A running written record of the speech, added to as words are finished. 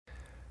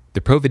The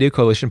Pro Video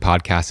Coalition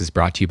podcast is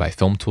brought to you by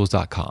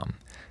FilmTools.com.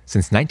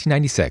 Since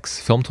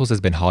 1996, FilmTools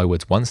has been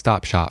Hollywood's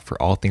one-stop shop for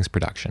all things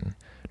production.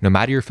 No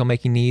matter your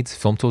filmmaking needs,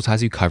 FilmTools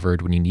has you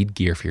covered when you need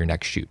gear for your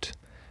next shoot.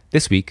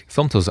 This week,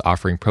 FilmTools is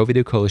offering Pro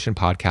Video Coalition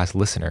podcast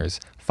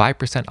listeners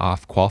 5%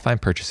 off qualifying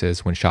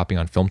purchases when shopping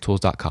on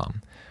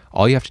FilmTools.com.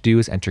 All you have to do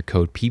is enter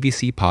code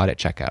PVCPOD at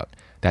checkout.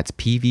 That's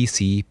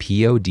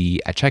PVCPOD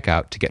at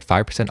checkout to get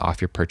 5%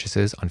 off your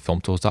purchases on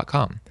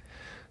FilmTools.com.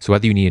 So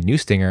whether you need a new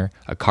Stinger,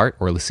 a cart,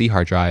 or a LaCie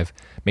hard drive,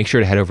 make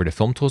sure to head over to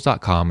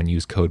FilmTools.com and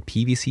use code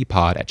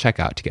PVCPOD at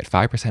checkout to get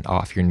 5%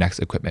 off your next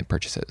equipment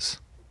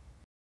purchases.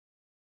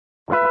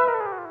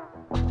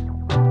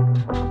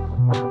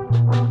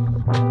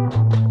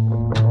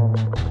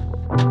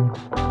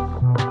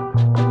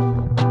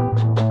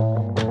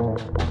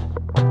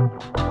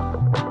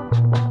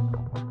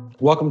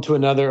 Welcome to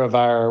another of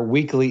our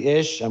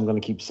weekly-ish, I'm going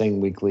to keep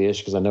saying weekly-ish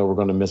because I know we're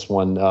going to miss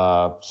one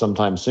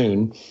sometime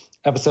soon,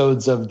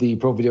 episodes of the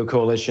Pro Video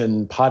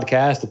Coalition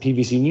podcast, the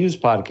PVC News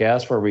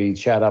podcast, where we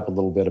chat up a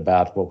little bit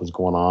about what was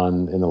going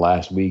on in the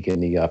last week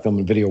in the film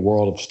and video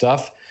world of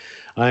stuff.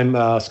 I'm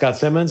Scott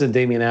Simmons, and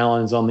Damian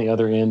Allen's on the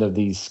other end of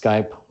the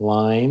Skype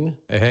line.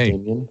 Hey.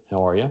 Damian,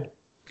 how are you?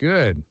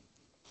 Good.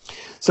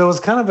 So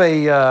it's kind of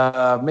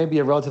a maybe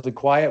a relatively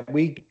quiet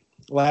week.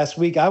 Last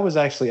week, I was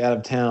actually out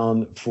of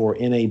town for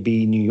NAB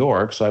New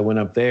York, so I went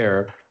up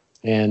there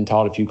and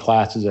taught a few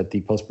classes at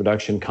the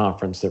post-production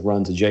conference that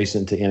runs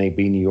adjacent to NAB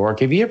New York.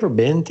 Have you ever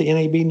been to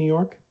NAB New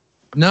York?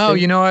 No,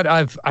 you know what?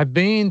 I've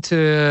been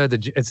to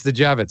it's the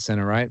Javits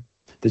Center, right?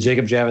 The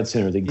Jacob Javits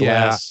Center, the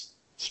glass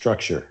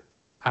structure.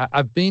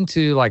 I've been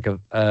to like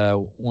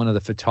one of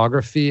the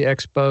photography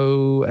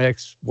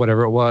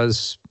whatever it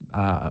was.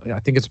 I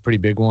think it's a pretty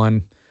big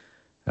one,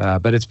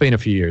 but it's been a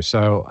few years.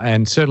 So,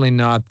 and certainly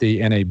not the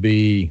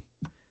NAB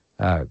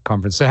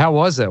conference. So how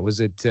was that?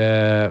 Was it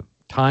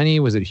tiny?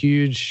 Was it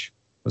huge?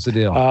 What's the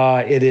deal?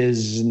 It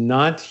is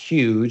not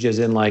huge, as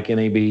in like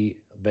NAB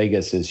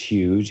Vegas is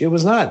huge. It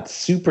was not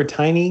super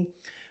tiny.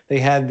 They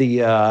had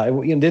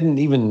it didn't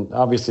even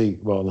obviously,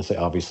 well, let's say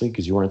obviously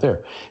because you weren't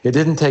there. It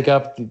didn't take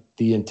up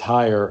the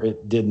entire.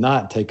 It did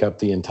not take up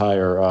the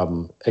entire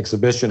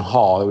exhibition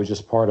hall. It was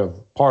just part of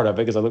it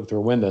because I looked through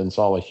a window and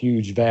saw a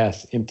huge,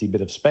 vast, empty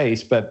bit of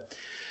space. But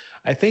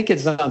I think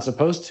it's not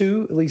supposed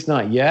to, at least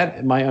not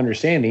yet. My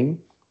understanding,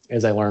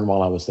 as I learned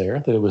while I was there,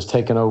 that it was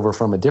taken over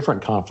from a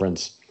different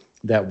conference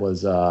that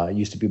was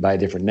used to be by a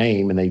different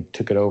name, and they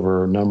took it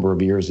over a number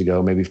of years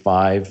ago, maybe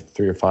 3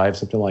 or 5,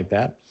 something like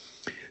that.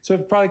 So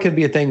it probably could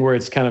be a thing where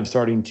it's kind of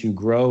starting to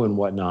grow and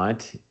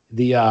whatnot.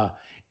 It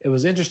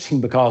was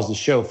interesting because the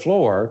show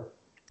floor,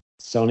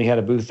 Sony had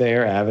a booth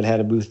there, Avid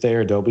had a booth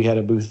there, Adobe had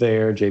a booth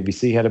there,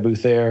 JVC had a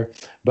booth there,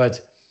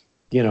 but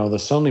the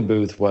Sony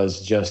booth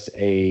was just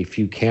a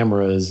few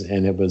cameras,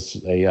 and it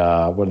was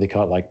a what do they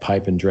call it, like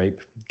pipe and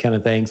drape kind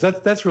of things.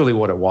 That's really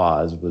what it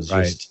was. It was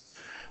just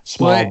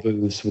small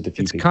booths with a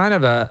few people. It's kind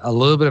of a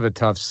little bit of a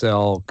tough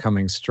sell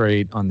coming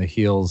straight on the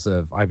heels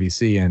of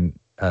IBC in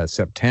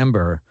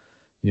September.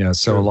 So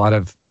Sure. a lot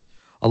of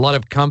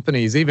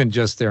companies, even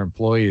just their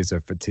employees,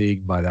 are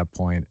fatigued by that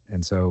point,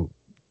 and so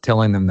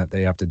telling them that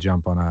they have to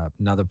jump on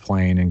another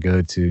plane and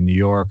go to New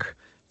York.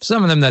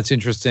 Some of them that's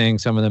interesting.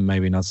 Some of them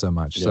maybe not so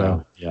much. Yeah.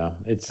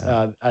 It's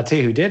I tell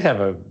you who did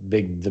have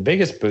the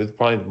biggest booth,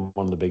 probably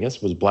one of the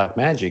biggest, was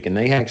Blackmagic, and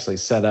they actually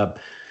set up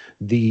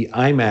the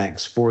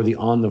IMAX for the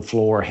on the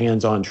floor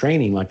hands-on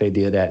training like they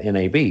did at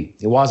NAB. It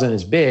wasn't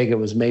as big. It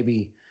was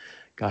maybe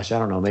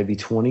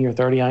 20 or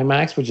 30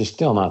 IMAX, which is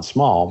still not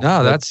small.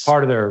 No, that's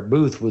part of their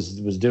booth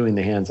was doing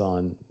the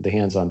hands-on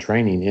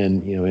training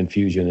in in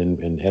Fusion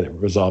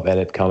and Resolve,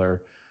 Edit,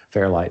 Color,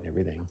 Fairlight, and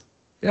everything.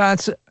 Yeah,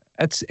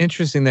 that's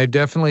interesting.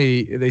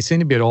 They seem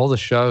to be at all the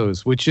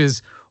shows, which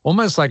is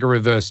almost like a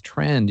reverse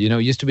trend.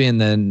 It used to be in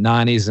the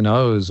 90s and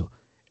 00s,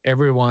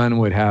 everyone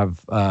would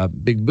have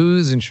big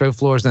booths and show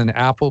floors. Then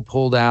Apple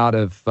pulled out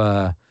of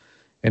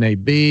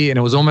NAB, and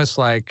it was almost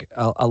like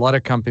a lot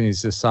of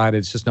companies decided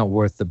it's just not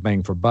worth the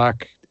bang for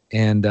buck.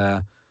 And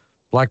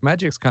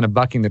Blackmagic's kind of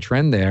bucking the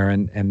trend there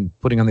and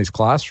putting on these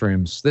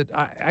classrooms that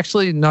are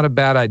actually not a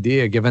bad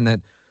idea, given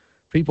that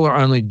people are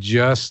only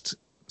just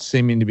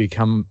seeming to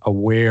become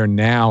aware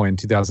now in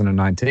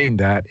 2019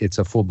 that it's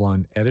a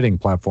full-blown editing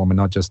platform and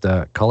not just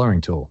a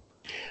coloring tool.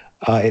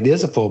 It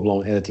is a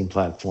full-blown editing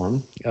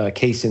platform.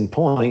 Case in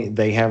point,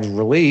 they have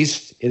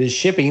released, it is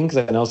shipping,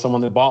 because I know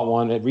someone that bought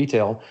one at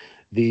retail,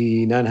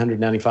 the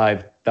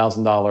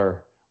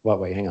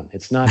 $995,000, hang on.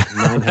 It's not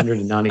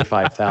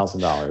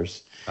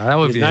 $995,000. That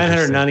would be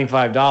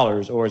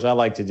 $995, or as I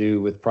like to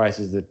do with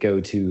prices that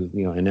go to,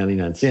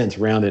 99 cents,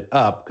 round it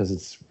up because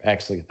it's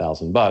actually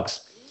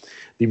 $1,000.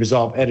 The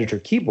Resolve Editor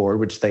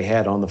keyboard, which they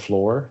had on the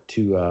floor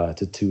to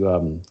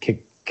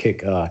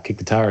kick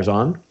the tires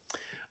on,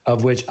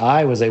 of which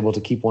I was able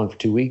to keep one for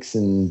 2 weeks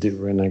and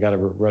I got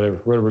wrote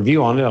a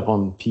review on it up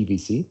on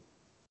PVC.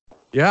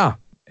 Yeah,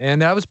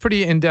 and that was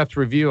pretty in-depth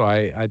review.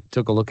 I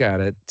took a look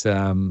at it.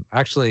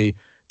 Actually,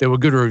 there were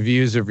good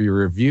reviews of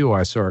your review.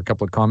 I saw a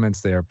couple of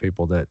comments there,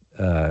 people that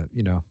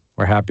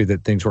were happy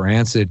that things were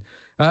answered.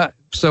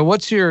 So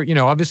what's your,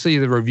 obviously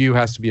the review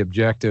has to be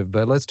objective,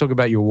 but let's talk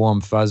about your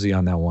warm fuzzy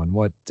on that one.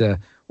 What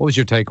was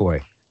your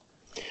takeaway?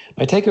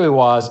 My takeaway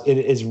was it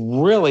is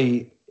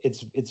really,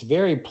 it's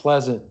very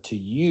pleasant to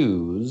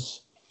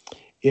use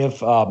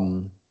if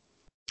you're,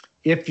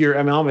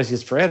 obviously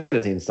it's for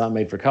editing. It's not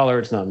made for color.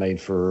 It's not made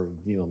for,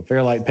 the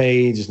Fairlight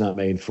page. It's not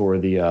made for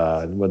the,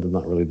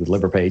 not really the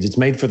deliver page. It's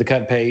made for the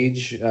cut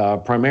page,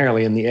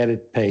 primarily, and the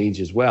edit page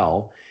as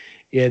well.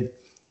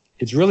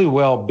 It's really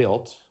well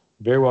built,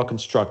 very well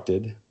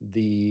constructed.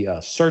 The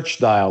search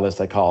dial, as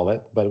they call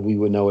it, but we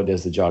would know it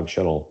as the jog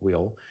shuttle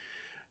wheel.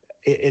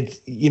 It's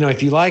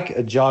if you like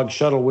a jog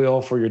shuttle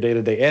wheel for your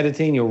day-to-day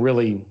editing, you'll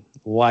really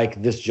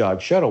like this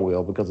jog shuttle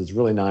wheel because it's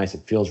really nice.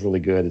 It feels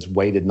really good. It's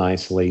weighted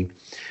nicely.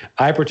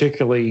 I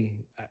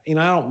particularly, I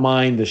don't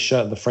mind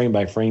the frame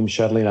by frame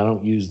shuttling. I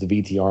don't use the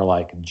VTR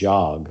like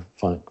jog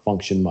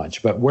function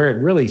much, but where it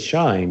really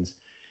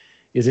shines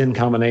is in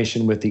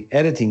combination with the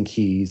editing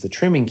keys, the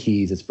trimming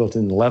keys that's built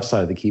in the left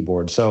side of the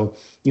keyboard. So,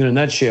 in a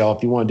nutshell,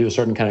 if you want to do a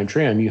certain kind of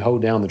trim, you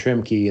hold down the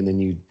trim key and then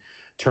you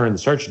turn the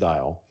search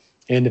dial.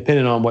 And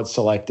depending on what's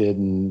selected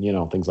and,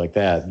 things like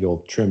that,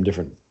 you'll trim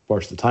different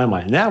parts of the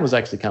timeline. And that was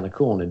actually kind of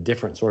cool and a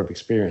different sort of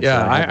experience.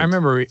 Yeah, I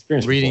remember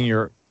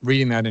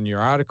reading that in your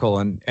article.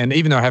 And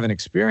even though I haven't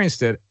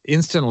experienced it,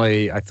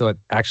 instantly I thought,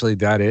 actually,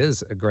 that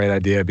is a great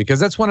idea. Because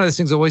that's one of those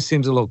things that always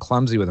seems a little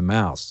clumsy with a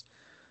mouse.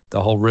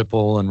 The whole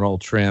ripple and roll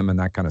trim and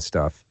that kind of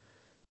stuff.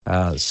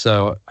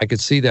 So I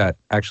could see that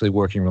actually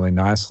working really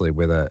nicely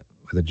with a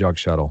jog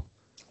shuttle.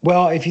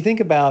 Well, if you think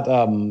about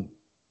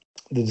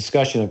the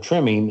discussion of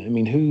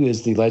trimming, who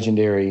is the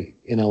legendary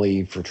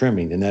NLE for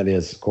trimming? And that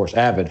is, of course,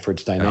 Avid for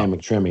its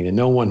dynamic trimming. And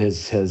no one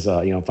has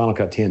Final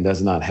Cut 10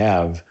 does not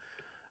have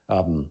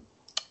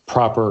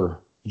proper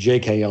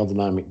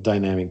JKL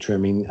dynamic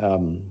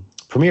trimming.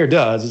 Premiere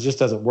does. It just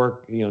doesn't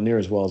work, near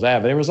as well as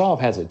Avid. And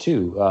Resolve has it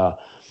too.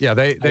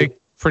 They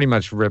pretty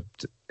much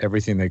ripped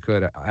everything they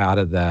could out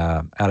of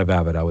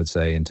Avid, I would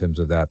say, in terms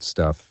of that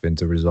stuff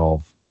into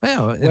Resolve.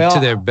 I'm going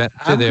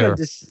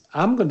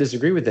to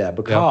disagree with that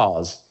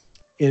because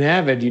in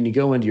Avid, when you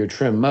go into your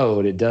trim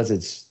mode, it does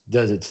its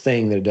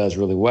thing that it does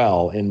really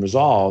well. In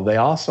Resolve, they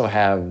also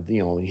have,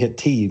 you hit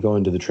T, you go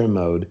into the trim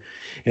mode,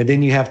 and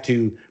then you have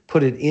to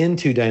put it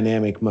into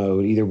dynamic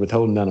mode, either with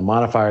holding down a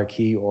modifier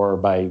key or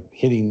by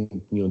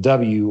hitting,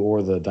 W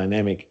or the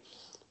dynamic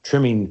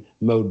trimming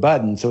mode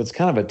button. So it's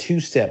kind of a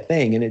two-step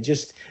thing. And it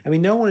just,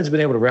 no one has been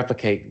able to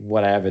replicate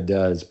what Avid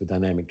does with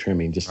dynamic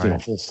trimming, just,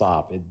 full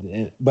stop.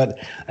 But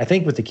I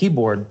think with the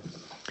keyboard,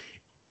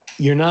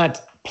 you're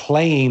not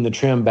playing the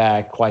trim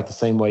back quite the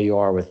same way you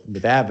are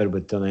with Avid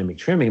with dynamic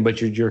trimming, but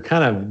you're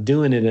kind of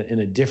doing it in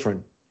a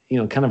different,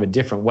 kind of a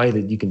different way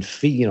that you can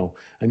feel,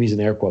 I'm using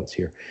air quotes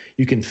here.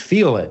 You can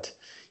feel it.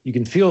 You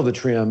can feel the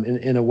trim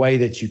in a way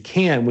that you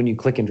can when you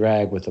click and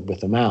drag with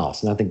the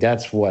mouse. And I think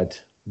that's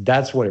what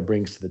it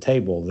brings to the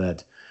table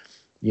that,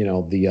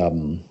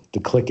 the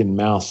click and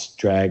mouse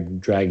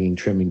dragging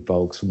trimming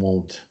folks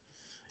won't,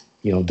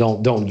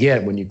 don't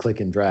get when you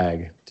click and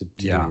drag to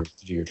do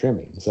your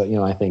trimming.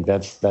 So, I think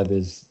that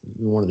is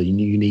one of the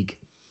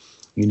unique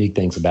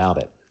things about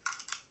it.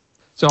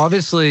 So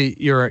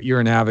obviously you're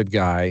an Avid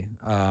guy.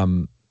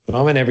 But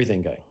I'm an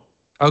everything guy.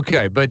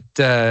 Okay. But,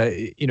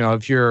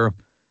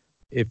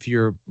 if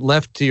you're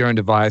left to your own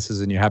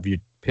devices and you have your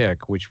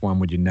pick, which one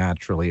would you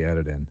naturally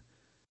edit in?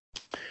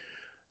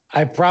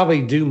 I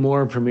probably do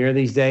more Premiere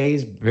these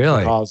days.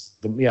 Really? Because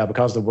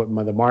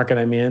the market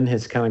I'm in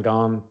has kind of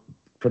gone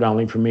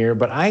predominantly Premiere.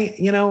 But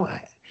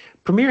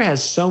Premiere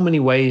has so many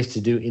ways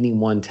to do any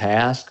one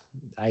task.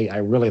 I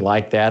really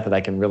like that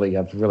I've really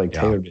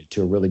tailored it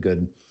to a really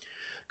good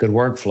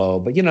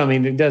workflow. But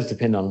it does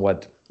depend on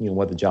what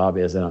the job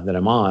is that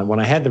I'm on. When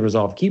I had the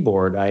Resolve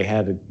keyboard, I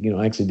had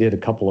I actually did a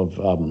couple of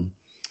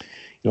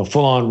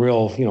full-on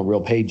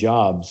real paid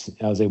jobs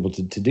I was able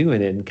to do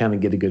in it and kind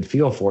of get a good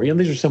feel for it.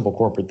 These are simple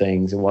corporate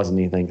things. It wasn't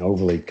anything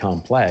overly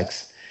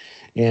complex.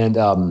 And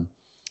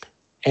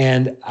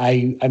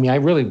I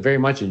really very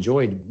much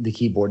enjoyed the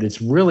keyboard.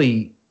 It's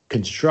really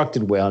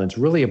constructed well, and it's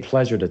really a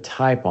pleasure to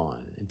type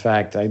on. In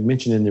fact, I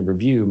mentioned in the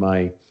review,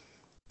 my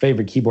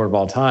favorite keyboard of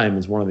all time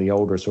is one of the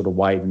older sort of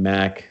white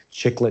Mac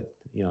chiclet.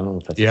 I don't know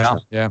if that's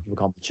people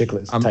call them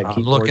chiclets type keyboards.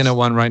 I'm looking at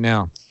one right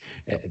now.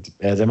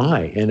 As am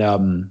I.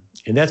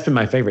 And that's been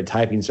my favorite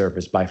typing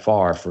surface by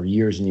far for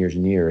years and years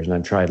and years. And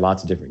I've tried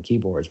lots of different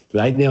keyboards,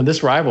 but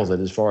this rivals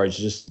it as far as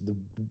just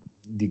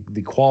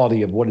the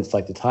quality of what it's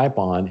like to type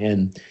on.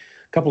 And a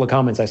couple of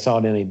comments I saw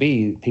at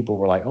NAB, people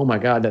were like, "Oh my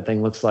God, that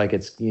thing looks like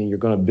it's you're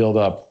going to build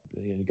up.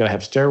 You're going to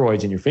have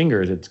steroids in your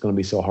fingers. It's going to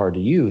be so hard to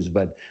use."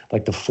 But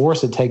like the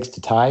force it takes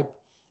to type,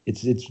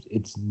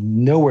 it's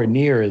nowhere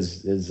near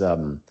as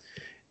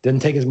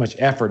doesn't take as much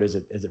effort as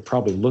it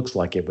probably looks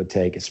like it would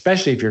take,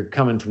 especially if you're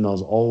coming from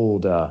those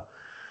old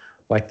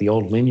like the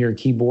old linear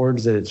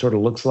keyboards that it sort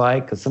of looks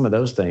like, because some of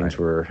those things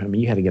were,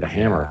 you had to get a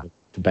hammer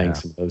to bang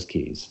some of those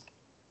keys.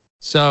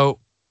 So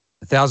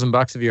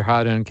 $1,000 of your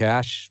hard-earned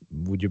cash,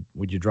 would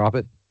you drop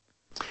it?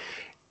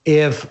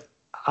 If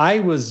I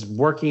was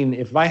working,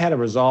 if I had a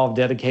Resolve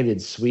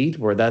dedicated suite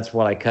where that's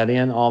what I cut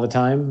in all the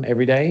time,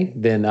 every day,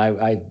 then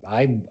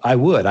I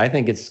would. I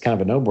think it's kind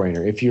of a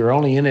no-brainer. If you're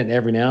only in it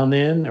every now and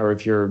then, or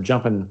if you're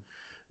jumping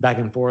back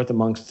and forth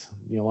amongst,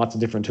 lots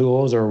of different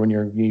tools, or when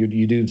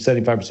you do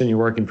 75% of your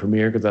work in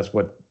Premiere because that's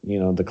what,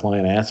 the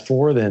client asked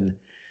for, then,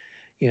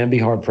 it'd be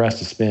hard pressed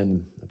to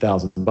spend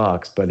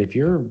 $1,000. But if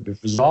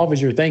Resolve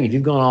is your thing, if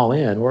you've gone all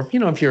in, or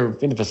if you're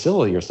in a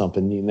facility or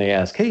something, and they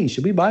ask, hey,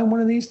 should we buy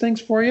one of these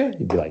things for you?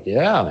 You'd be like,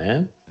 yeah,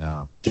 man,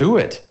 do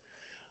it.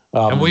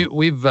 And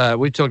we've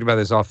talked about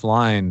this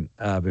offline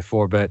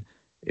before, but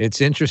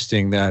it's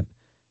interesting that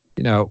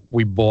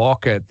we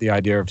balk at the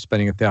idea of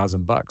spending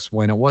 $1,000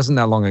 when it wasn't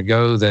that long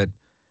ago that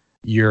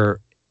your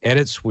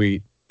edit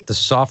suite, the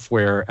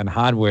software and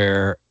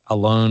hardware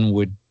alone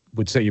would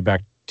set you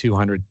back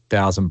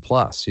 200,000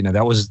 plus.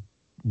 That was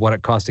what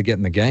it cost to get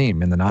in the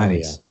game in the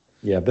 90s. Oh,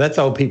 yeah, but that's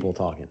old people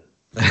talking.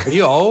 Are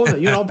you old? Are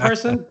you an old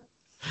person?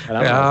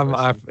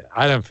 I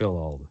don't feel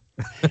old.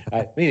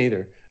 Me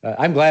neither.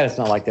 I'm glad it's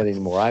not like that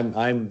anymore.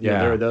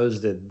 There are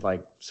those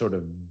that sort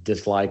of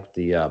dislike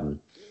the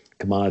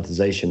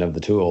commoditization of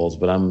the tools,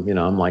 but I'm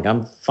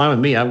fine with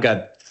me. I've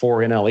got 4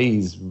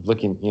 NLEs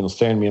looking,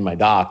 staring me in my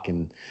dock,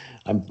 and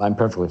I'm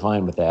perfectly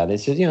fine with that.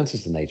 It's just, it's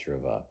just the nature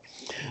of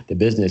the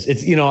business.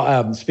 It's,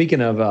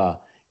 speaking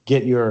of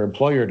get your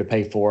employer to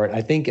pay for it,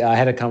 I think I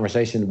had a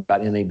conversation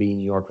about NAB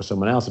New York with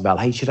someone else about,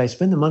 hey, should I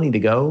spend the money to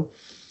go?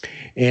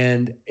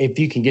 And if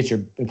you can get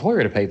your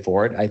employer to pay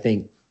for it, I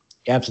think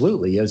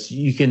absolutely. I think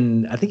you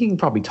can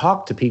probably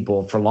talk to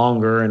people for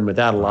longer and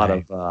without a lot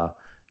of,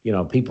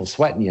 people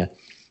sweating you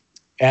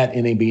at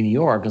NAB New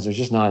York, because there's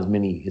just not as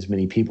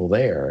many people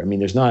there. I mean,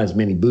 there's not as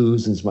many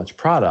booths and as much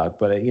product,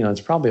 but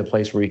it's probably a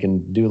place where you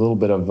can do a little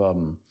bit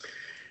of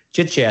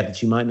chit chat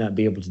that you might not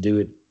be able to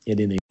do at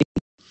NAB.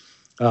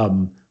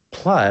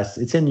 Plus,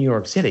 it's in New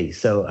York City,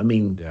 so I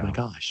mean, my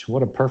gosh,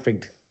 what a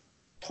perfect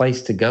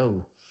place to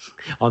go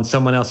on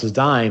someone else's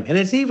dime, and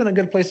it's even a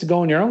good place to go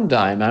on your own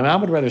dime. I mean, I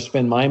would rather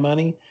spend my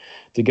money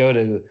to go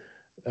to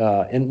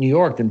in New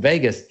York than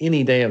Vegas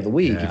any day of the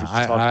week. Yeah,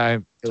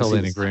 I'm totally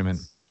in agreement.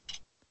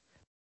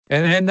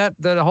 And that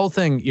the whole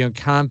thing,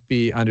 can't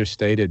be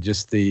understated,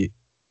 just the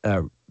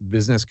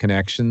business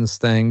connections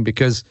thing,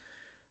 because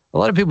a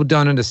lot of people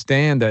don't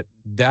understand that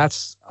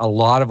that's a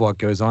lot of what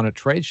goes on at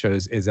trade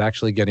shows is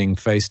actually getting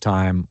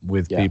FaceTime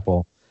with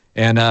people.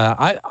 And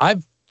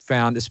I've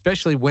found,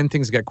 especially when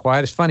things get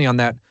quiet, it's funny on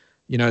that,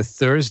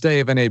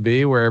 Thursday of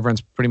NAB where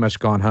everyone's pretty much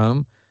gone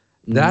home.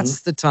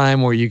 That's the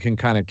time where you can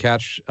kind of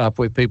catch up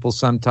with people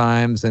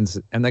sometimes, and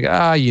they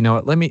go, you know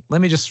what, let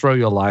me just throw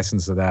you a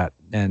license of that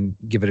and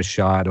give it a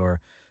shot. Or,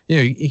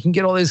 you can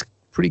get all these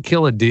pretty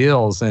killer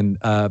deals, and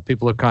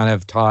people are kind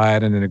of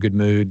tired and in a good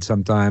mood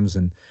sometimes.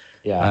 And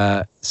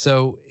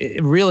so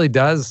it really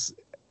does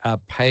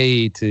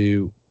pay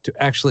to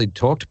actually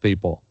talk to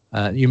people.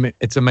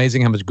 It's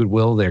amazing how much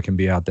goodwill there can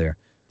be out there.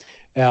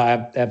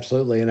 Yeah,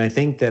 absolutely. And I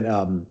think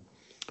that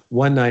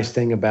one nice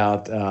thing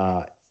about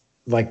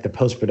like the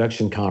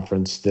post-production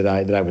conference that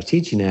I was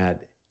teaching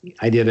at,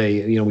 I did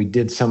we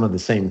did some of the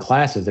same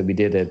classes that we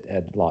did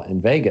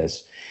in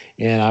Vegas.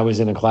 And I was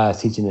in a class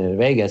teaching it in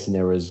Vegas, and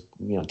there was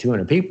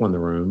 200 people in the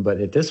room,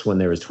 but at this one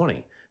there was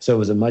 20. So it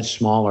was a much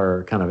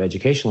smaller kind of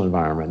educational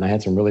environment. And I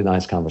had some really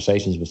nice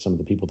conversations with some of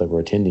the people that were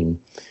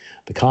attending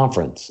the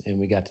conference, and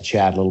we got to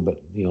chat a little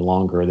bit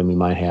longer than we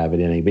might have at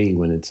NAB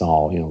when it's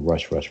all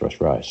rush.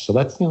 So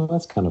that's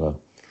that's kind of a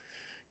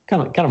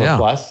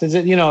plus. Is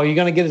it are you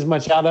going to get as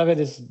much out of it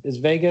as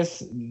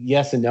Vegas?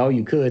 Yes and no.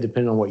 You could,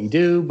 depending on what you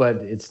do,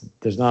 but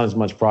there's not as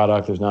much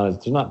product. There's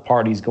not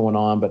parties going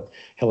on. But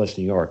hell, it's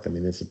New York. I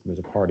mean, there's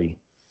a party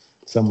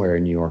somewhere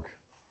in New York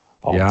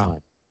all the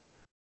time.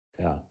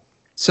 Yeah.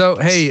 So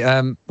hey,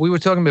 we were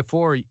talking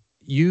before.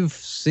 You've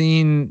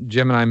seen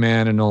Gemini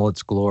Man in all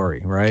its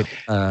glory, right?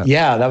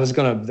 That was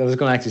gonna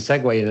actually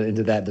segue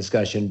into that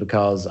discussion,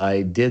 because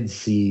I did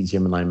see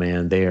Gemini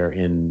Man there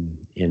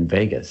in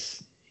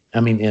Vegas. I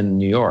mean, in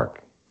New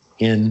York,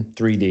 in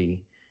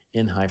 3D,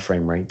 in high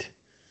frame rate.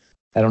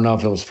 I don't know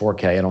if it was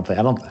 4K.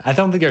 I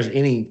don't think there's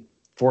any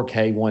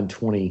 4K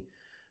 120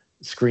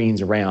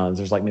 screens around.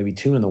 There's like maybe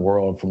 2 in the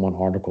world from one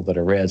article that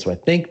I read. So I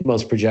think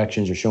most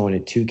projections are showing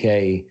it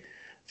 2K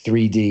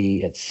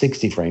 3D at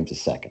 60 frames a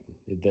second.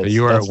 So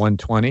you were at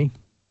 120?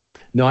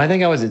 No, I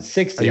think I was at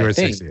 60. You were at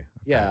 60. Okay.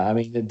 Yeah, I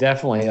mean, it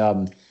definitely.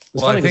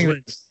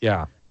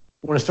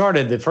 When it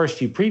started, the first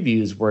few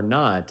previews were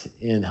not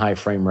in high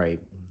frame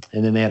rate,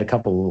 and then they had a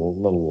couple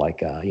little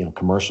like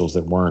commercials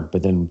that weren't.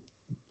 But then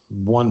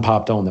one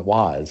popped on that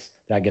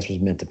I guess was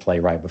meant to play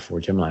right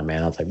before Gemini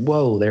Man. I was like,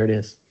 whoa, there it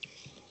is.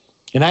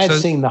 And I had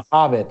seen The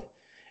Hobbit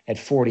at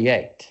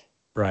 48.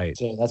 Right.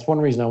 So that's one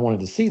reason I wanted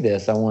to see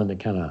this. I wanted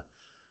to kind of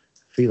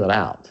feel it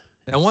out.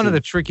 And one of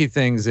the tricky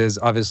things is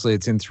obviously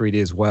it's in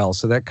 3D as well,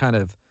 so that kind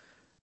of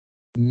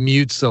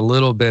mutes a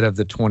little bit of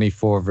the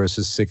 24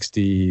 versus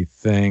 60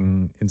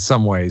 thing in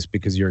some ways,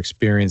 because you're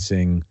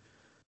experiencing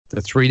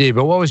the 3D.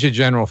 But what was your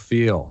general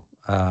feel?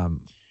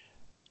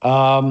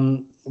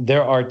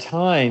 there are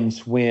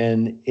times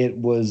when it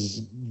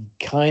was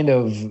kind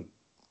of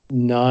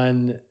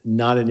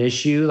not an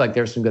issue. Like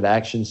there's some good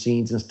action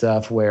scenes and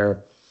stuff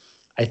where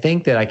I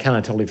think that I kind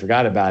of totally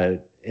forgot about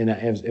it. And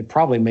it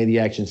probably made the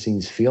action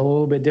scenes feel a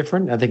little bit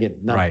different. I think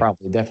it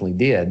definitely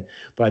did,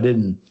 but I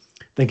didn't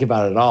think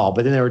about it at all.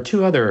 But then there were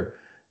two other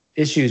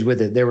issues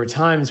with it. There were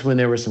times when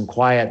there were some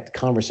quiet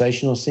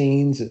conversational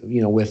scenes,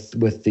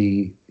 with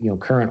the,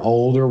 current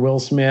older Will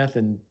Smith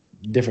and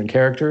different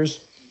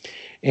characters.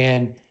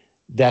 And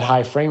that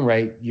high frame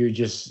rate,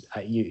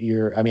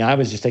 I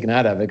was just taken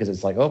out of it because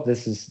it's like, oh,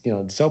 this is,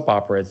 soap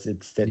opera. It's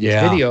that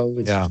video.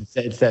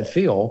 It's that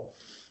feel.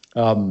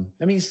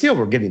 Still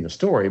we're getting the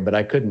story, but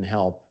I couldn't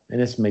help.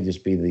 And this may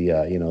just be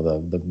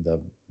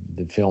the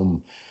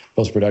film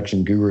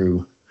post-production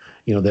guru,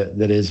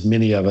 that is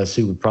many of us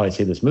who would probably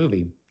see this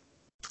movie,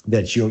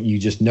 that you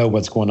just know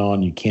what's going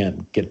on. You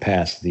can't get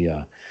past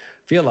the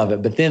feel of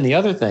it. But then the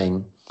other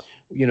thing,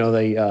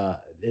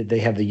 they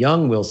have the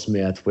young Will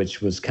Smith,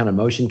 which was kind of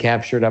motion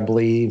captured, I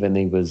believe. And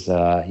he was,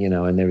 and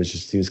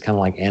he was kind of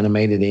like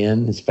animated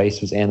in, his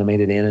face was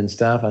animated in and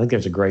stuff. I think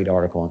there's a great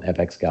article on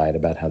FX Guide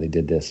about how they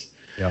did this.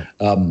 Yeah.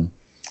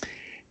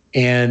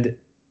 And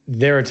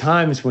there are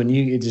times when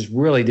it just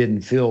really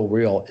didn't feel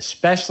real,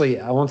 especially,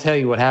 I won't tell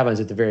you what happens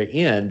at the very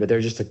end, but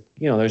there's just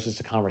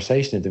a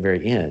conversation at the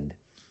very end.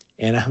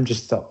 And I'm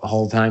just the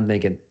whole time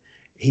thinking,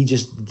 he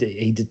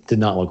did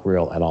not look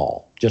real at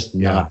all. Just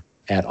not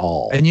at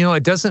all. And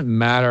it doesn't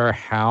matter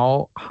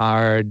how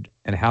hard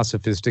and how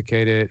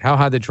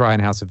hard they try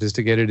and how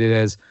sophisticated it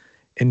is.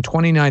 In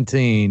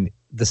 2019,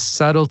 the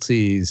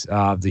subtleties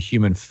of the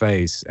human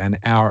face and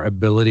our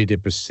ability to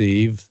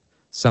perceive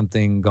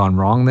something gone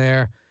wrong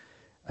there,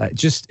 we're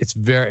just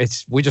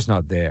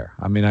not there.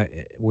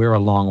 We're a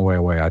long way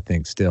away, I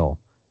think, still.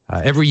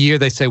 Every year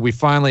they say we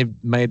finally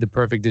made the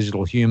perfect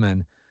digital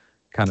human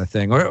kind of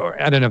thing.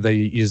 Or I don't know if they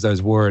use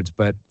those words,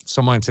 but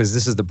someone says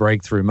this is the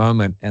breakthrough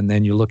moment, and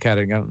then you look at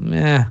it and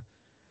go,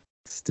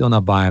 still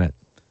not buying it.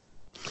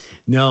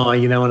 No,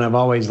 and I've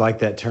always liked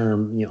that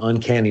term,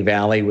 uncanny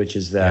valley, which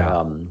is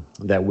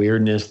that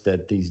weirdness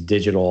that these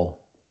digital,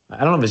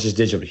 I don't know if it's just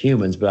digital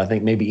humans, but I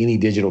think maybe any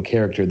digital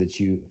character that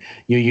you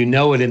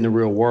know it in the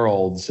real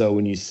world. So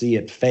when you see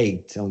it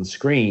faked on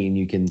screen,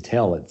 you can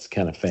tell it's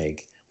kind of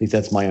fake. At least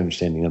that's my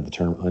understanding of the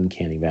term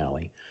uncanny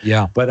valley.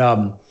 Yeah. But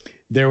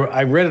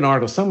I read an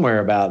article somewhere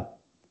about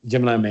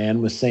Gemini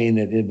Man was saying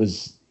that it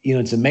was,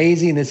 it's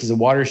amazing. This is a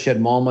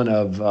watershed moment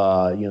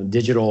of,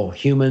 digital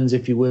humans,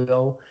 if you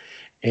will.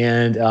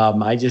 And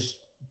I didn't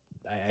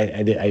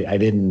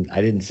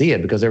see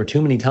it because there were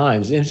too many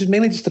times. And it was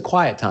mainly just the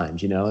quiet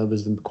times, it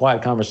was the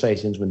quiet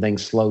conversations when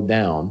things slowed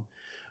down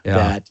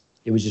that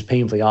it was just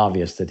painfully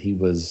obvious that he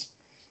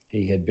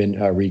had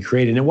been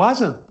recreated. And it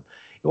wasn't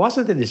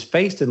that his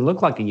face didn't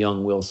look like a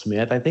young Will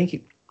Smith. I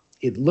think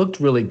it looked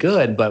really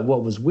good, but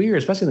what was weird,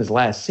 especially in this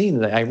last scene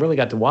that I really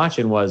got to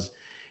watching, was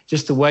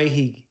just the way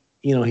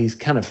his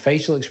kind of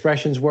facial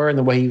expressions were and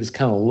the way he was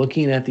kind of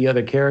looking at the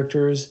other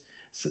characters.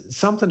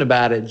 Something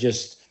about it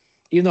just,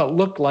 even though it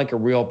looked like a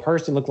real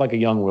person, looked like a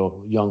young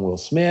Will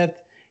Smith,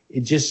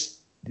 you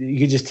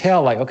could just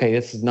tell, like, okay,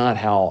 this is not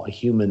how a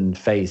human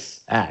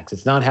face acts.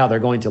 It's not how they're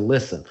going to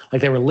listen.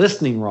 Like they were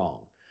listening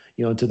wrong,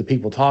 to the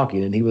people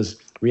talking, and he was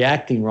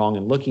reacting wrong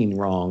and looking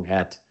wrong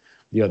at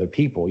the other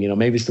people.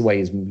 Maybe it's the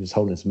way he was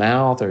holding his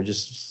mouth, or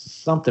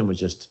just something was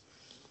just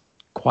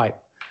quite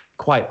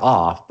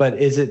off.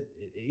 But is it,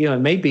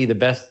 it may be the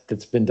best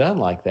that's been done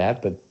like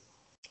that, but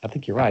I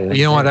think you're right.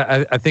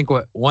 I think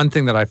one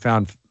thing that I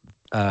found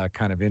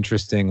kind of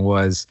interesting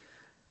was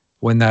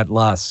when that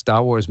last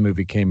Star Wars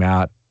movie came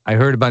out, I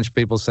heard a bunch of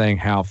people saying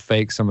how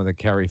fake some of the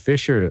Carrie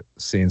Fisher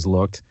scenes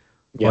looked.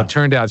 Yeah. Well, it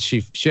turned out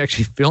she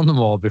actually filmed them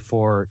all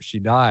before she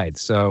died.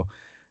 So,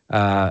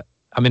 there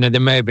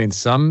may have been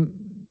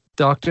some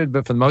doctored,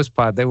 but for the most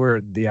part, they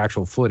were the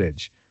actual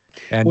footage.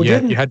 And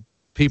you had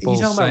people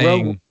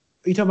saying...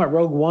 Are you talking about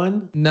Rogue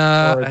One?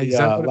 No, or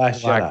the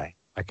Last Jedi?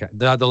 Okay,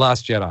 the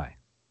Last Jedi.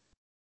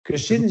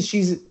 Because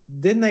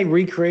didn't they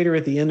recreate her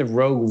at the end of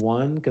Rogue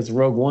One? Because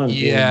Rogue One.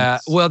 Yeah,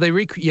 well, they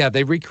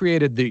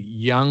recreated the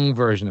young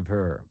version of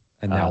her.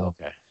 And now,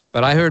 okay.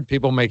 But I heard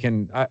people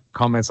making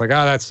comments like,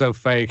 "Oh, that's so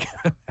fake,"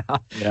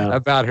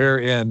 about her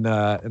in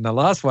the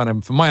last one.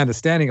 And from my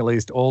understanding, at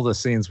least, all the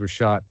scenes were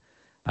shot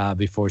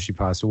before she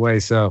passed away.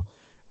 So,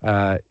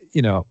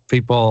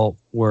 people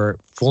were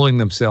fooling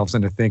themselves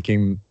into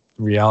thinking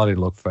reality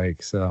looked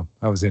fake. So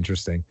that was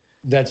interesting.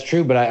 That's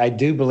true, but I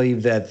do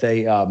believe that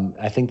they,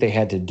 I think they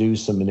had to do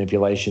some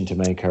manipulation to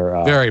make her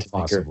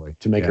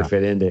to make her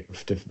fit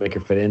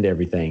into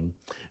everything.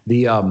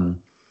 The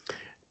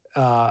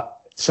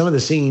some of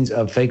the scenes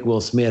of fake Will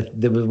Smith,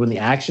 when the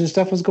action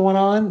stuff was going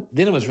on,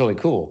 then it was really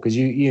cool because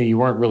you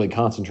weren't really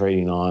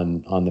concentrating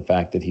on the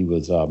fact that he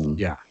was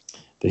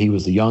that he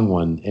was the young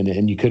one,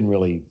 and you couldn't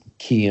really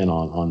key in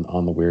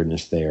on the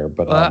weirdness there.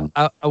 But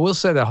I will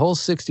say the whole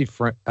 60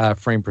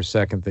 frame per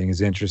second thing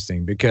is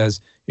interesting because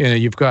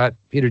you've got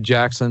Peter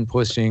Jackson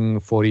pushing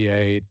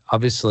 48.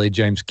 Obviously,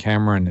 James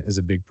Cameron is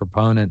a big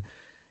proponent,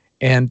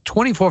 And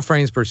 24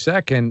 frames per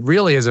second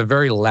really is a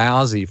very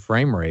lousy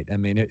frame rate. I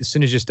mean, as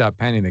soon as you stop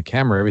panning the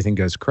camera, everything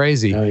goes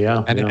crazy. Oh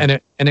yeah.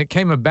 And it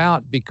came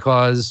about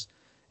because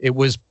it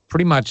was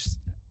pretty much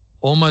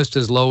almost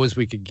as low as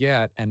we could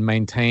get and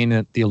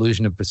maintain the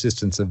illusion of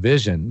persistence of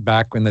vision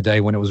back in the day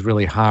when it was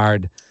really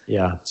hard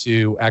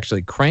to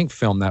actually crank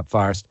film that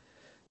fast.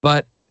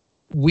 But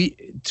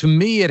to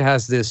me, it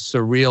has this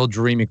surreal,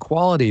 dreamy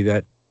quality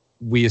that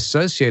we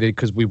associated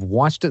because we've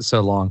watched it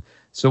so long.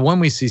 So when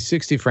we see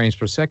 60 frames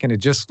per second, it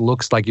just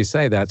looks like you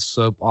say, that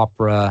soap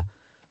opera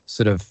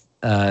sort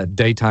of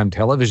daytime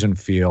television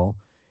feel.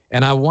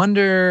 And I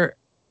wonder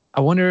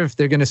if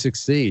they're going to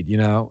succeed,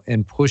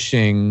 in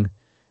pushing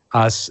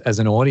us as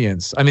an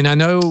audience. I mean, I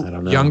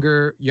know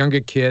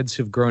younger kids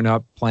who've grown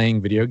up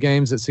playing video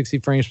games at 60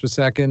 frames per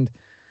second,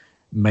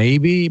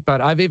 maybe, but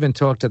I've even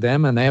talked to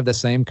them and they have the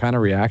same kind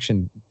of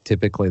reaction.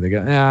 Typically, they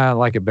go, I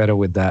like it better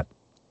with that,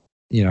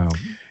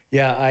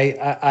 Yeah,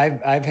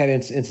 I've had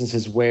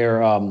instances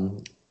where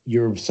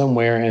you're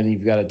somewhere and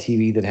you've got a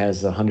TV that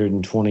has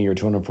 120 or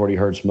 240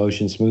 hertz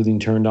motion smoothing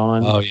turned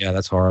on. Oh yeah,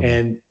 that's horrible.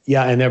 And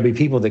there'll be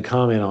people that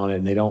comment on it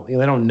and they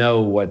don't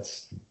know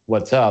what's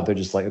up. They're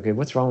just like, okay,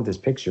 what's wrong with this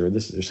picture?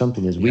 Or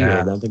something is weird.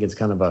 I don't think it's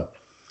kind of a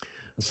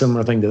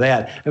similar thing to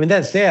that. I mean,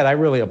 that said, I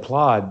really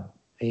applaud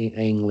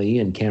Ang Lee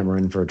and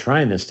Cameron for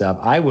trying this stuff.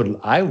 I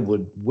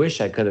would wish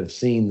I could have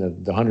seen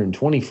the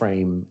 120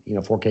 frame,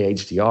 4K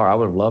HDR. I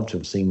would have loved to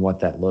have seen what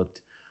that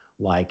looked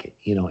like,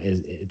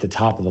 at the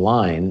top of the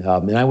line.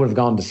 And I would have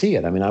gone to see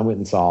it. I mean, I went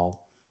and saw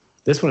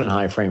this one in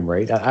high frame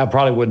rate. I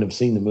probably wouldn't have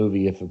seen the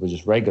movie if it was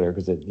just regular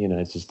because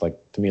it's just like,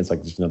 to me, it's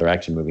like just another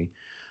action movie.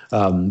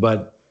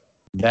 But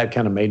that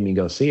kind of made me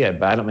go see it.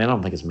 But I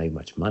don't think it's made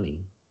much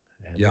money.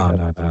 I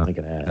don't think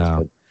it has.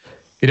 No.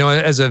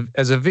 But, as a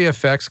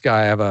VFX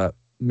guy, I have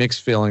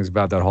mixed feelings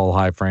about that whole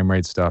high frame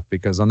rate stuff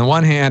because on the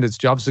one hand, it's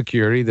job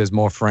security. There's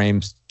more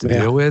frames to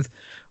deal with.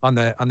 On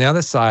the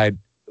other side,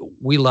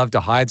 we love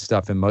to hide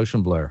stuff in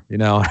motion blur,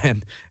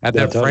 and at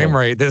that frame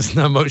rate, there's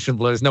no motion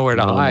blur. There's nowhere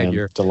to hide.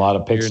 It's a lot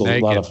of pixels,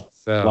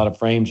 a lot of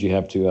frames you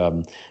have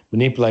to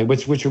manipulate,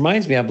 which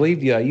reminds me, I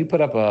believe you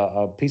put up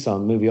a piece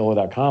on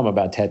movieola.com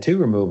about tattoo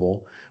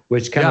removal,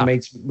 which kind of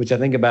makes, which I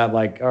think about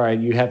like, all right,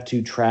 you have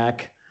to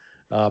track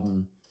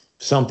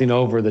something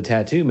over the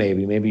tattoo.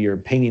 Maybe you're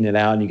painting it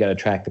out and you got to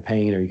track the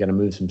paint or you got to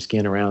move some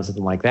skin around,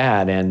 something like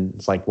that. And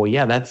it's like, well,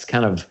 yeah, that's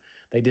kind of,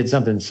 they did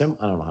something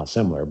I don't know how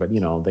similar, but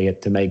they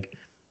had to make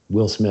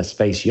Will Smith's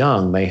face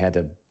young. They had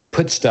to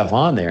put stuff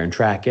on there and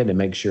track it and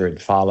make sure it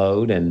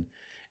followed. And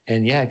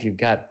yeah, if you've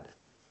got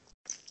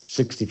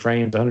 60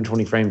 frames,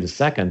 120 frames a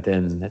second,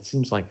 then that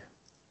seems like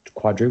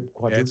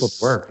quadruple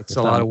work. It's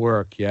a lot of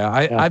work. Yeah.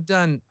 I've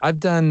done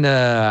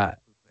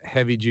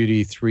heavy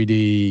duty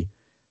 3D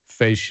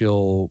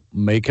facial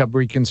makeup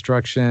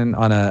reconstruction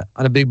on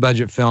a big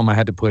budget film. I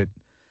had to put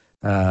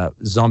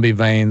zombie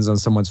veins on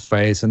someone's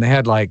face, and they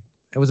had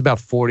it was about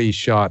 40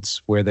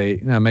 shots where they,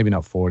 maybe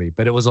not 40,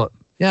 but it was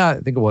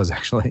I think it was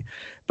actually,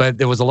 but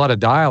there was a lot of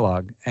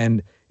dialogue,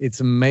 and it's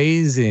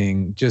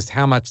amazing just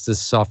how much the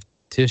soft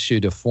tissue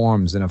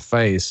deforms in a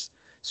face,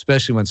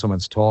 especially when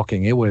someone's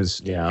talking. It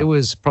was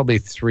probably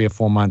 3 or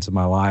 4 months of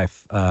my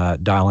life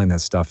dialing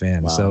that stuff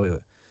in. Wow.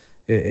 So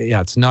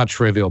it's not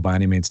trivial by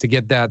any means to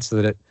get that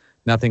so that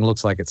nothing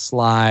looks like it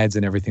slides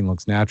and everything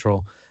looks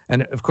natural.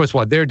 And of course,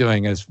 what they're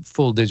doing is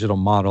full digital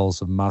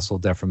models of muscle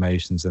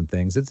deformations and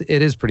things. It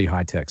is pretty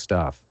high-tech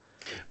stuff.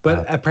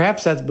 But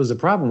perhaps that was a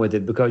problem with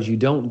it because you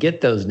don't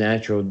get those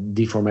natural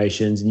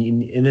deformations.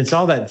 And it's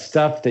all that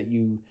stuff that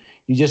you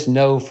just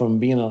know from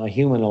being a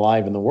human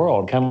alive in the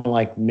world, kind of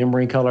like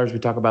memory colors. We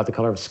talk about the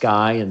color of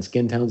sky and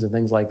skin tones and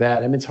things like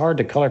that. I mean, it's hard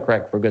to color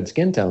correct for good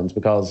skin tones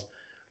because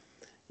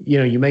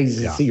you may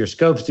see your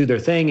scopes do their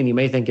thing and you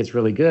may think it's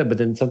really good, but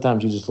then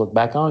sometimes you just look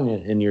back on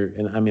it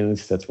and I mean,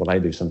 that's what I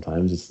do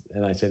sometimes.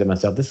 And I say to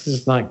myself, this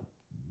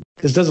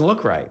doesn't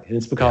look right. And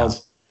it's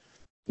because,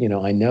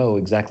 I know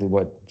exactly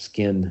what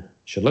skin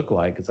should look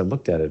like because I've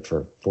looked at it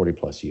for 40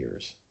 plus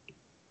years.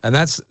 And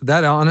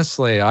that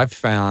honestly, I've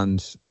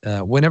found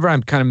whenever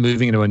I'm kind of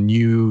moving into a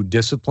new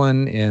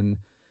discipline in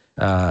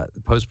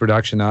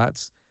post-production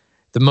arts,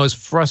 the most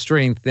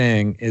frustrating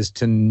thing is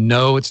to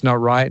know it's not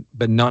right,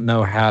 but not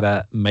know how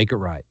to make it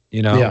right.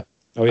 Yeah.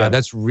 Oh, yeah.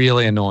 That's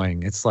really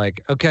annoying. It's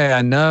like, okay,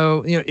 I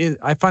know,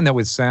 I find that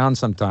with sound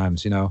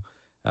sometimes,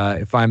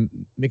 if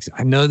I'm mixing,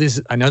 I know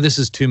this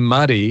is too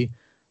muddy,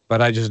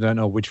 but I just don't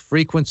know which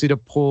frequency to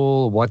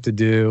pull, what to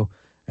do.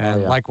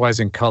 And likewise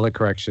in color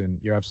correction,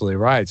 you're absolutely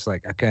right. It's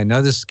like, okay, I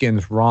know this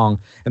skin's wrong.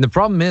 And the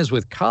problem is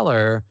with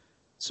color,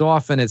 so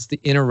often it's the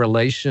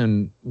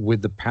interrelation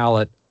with the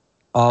palette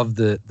of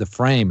the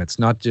frame. It's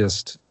not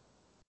just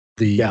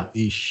the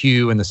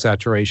hue and the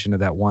saturation of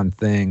that one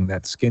thing,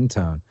 that skin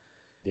tone.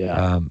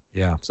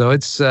 So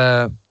it's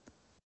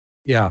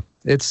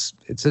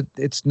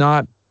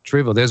not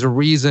trivial. There's a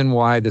reason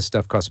why this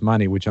stuff costs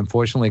money, which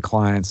unfortunately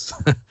clients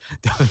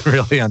don't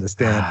really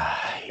understand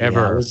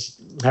ever. I was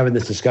having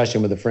this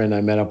discussion with a friend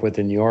I met up with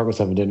in New York, was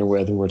having dinner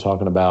with, and we're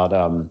talking about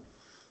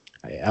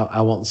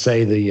I won't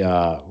say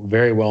the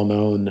very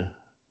well-known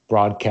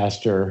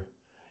broadcaster,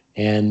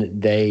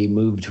 and they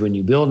moved to a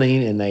new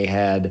building, and they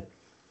had,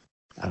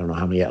 I don't know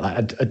how many,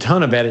 a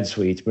ton of edit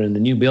suites. But in the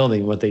new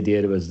building, what they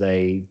did was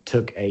they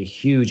took a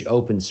huge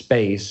open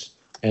space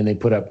and they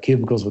put up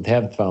cubicles with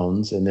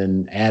headphones, and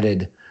then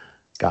added,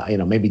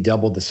 maybe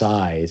doubled the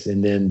size.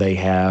 And then they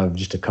have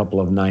just a couple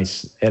of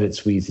nice edit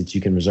suites that you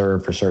can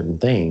reserve for certain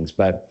things.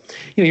 But,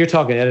 you're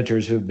talking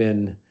editors who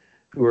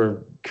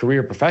are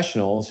career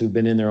professionals who've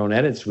been in their own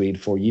edit suite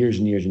for years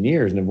and years and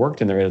years, and have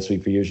worked in their edit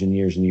suite for years and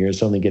years and years,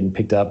 suddenly getting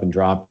picked up and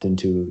dropped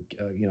into,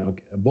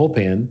 a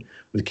bullpen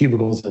with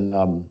cubicles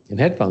and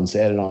headphones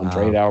to edit on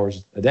for 8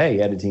 hours a day,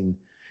 editing,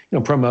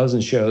 promos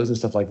and shows and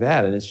stuff like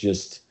that. And it's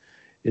just,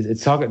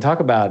 it's talk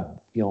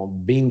about,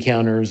 bean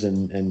counters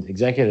and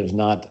executives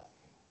not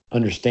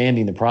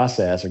understanding the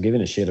process or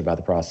giving a shit about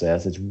the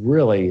process. It's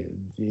really,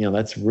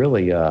 that's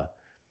really, the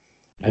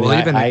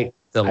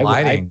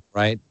lighting,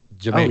 right?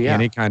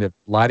 Any kind of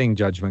lighting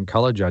judgment,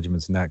 color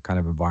judgments in that kind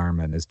of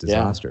environment is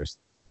disastrous.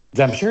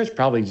 Yeah. I'm sure it's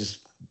probably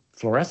just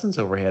fluorescence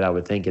overhead, I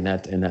would think, in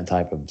that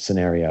type of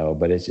scenario.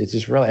 But it's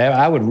just really,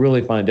 I would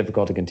really find it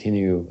difficult to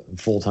continue a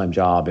full-time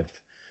job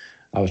if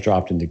I was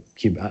dropped into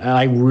cubicle.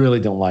 I really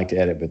don't like to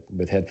edit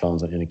with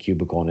headphones in a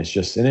cubicle, and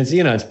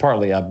it's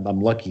partly I'm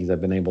lucky that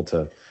I've been able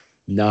to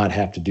not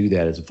have to do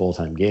that as a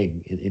full-time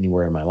gig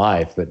anywhere in my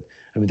life. But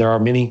I mean, there are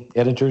many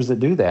editors that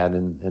do that,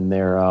 and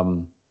they're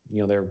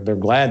they're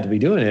glad to be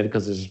doing it,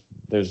 because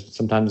there's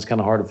sometimes it's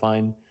kind of hard to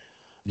find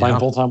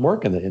full-time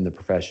work in the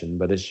profession.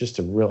 But it's just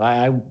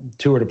I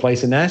toured a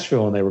place in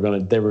Nashville,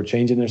 and they were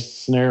changing their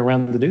scenario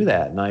around to do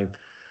that. And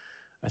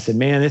I said,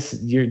 man,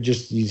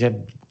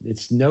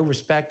 it's no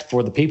respect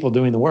for the people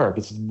doing the work.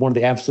 It's one of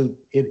the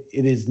it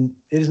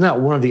is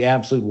not one of the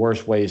absolute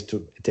worst ways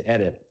to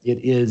edit. It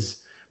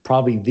is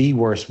probably the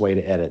worst way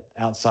to edit,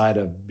 outside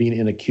of being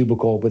in a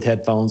cubicle with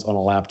headphones on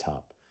a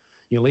laptop.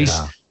 At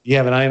least you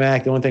have an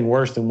iMac. The only thing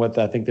worse than what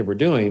I think they were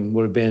doing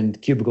would have been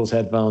cubicles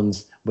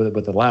headphones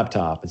with a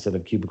laptop instead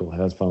of cubicle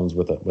headphones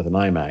with an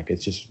iMac.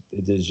 It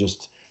is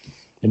just,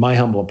 in my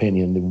humble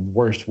opinion, the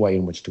worst way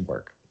in which to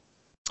work.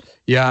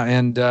 Yeah,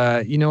 and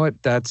you know what?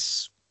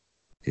 It's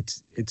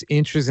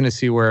interesting to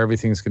see where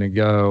everything's going to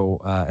go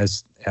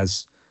as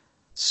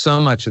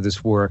so much of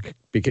this work,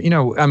 because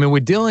we're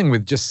dealing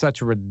with just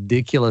such a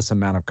ridiculous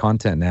amount of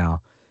content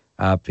now.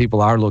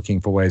 People are looking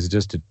for ways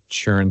just to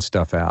churn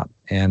stuff out,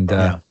 and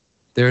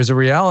there's a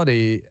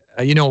reality.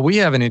 We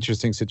have an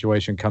interesting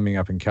situation coming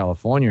up in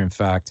California. In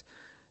fact,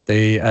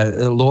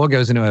 a law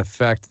goes into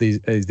effect.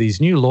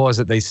 These new laws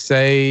that they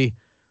say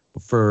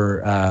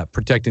for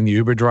protecting the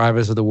Uber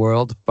drivers of the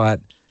world, but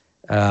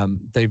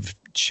they've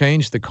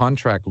changed the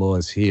contract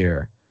laws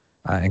here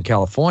in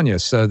California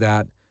so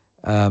that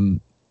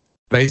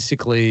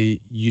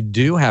basically you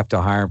do have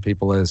to hire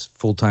people as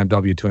full-time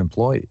W-2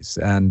 employees,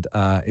 and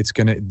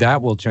that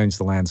will change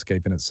the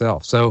landscape in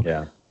itself.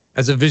 So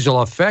as a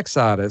visual effects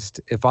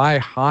artist, if I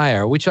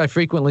hire, which I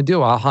frequently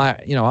do, I'll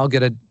hire, I'll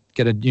get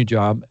a new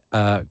job,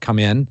 come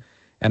in,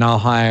 and I'll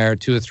hire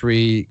 2 or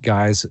 3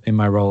 guys in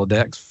my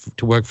Rolodex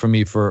to work for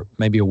me for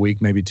maybe a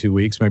week, maybe 2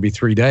 weeks, maybe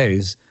 3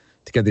 days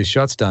to get these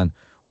shots done.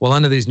 Well,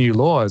 under these new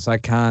laws, I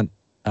can't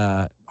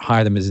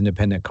hire them as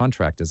independent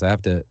contractors. I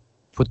have to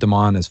put them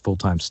on as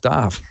full-time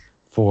staff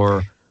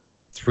for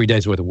 3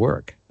 days worth of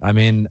work. I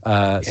mean,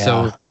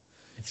 so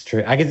it's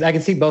true. I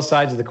can see both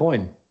sides of the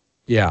coin.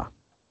 Yeah.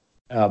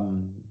 I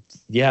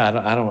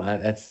don't.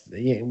 That's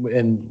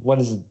and what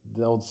is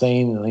the old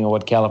saying?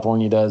 What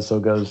California does,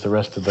 so goes the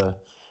rest of the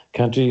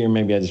country. Or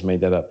maybe I just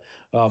made that up.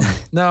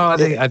 No,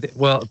 I think.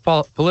 Well,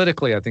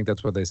 politically, I think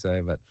that's what they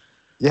say. But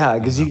yeah,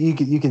 because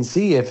you can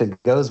see if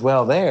it goes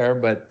well there.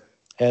 But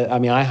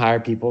I hire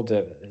people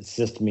to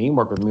assist me,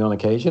 work with me on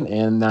occasion,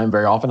 and I'm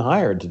very often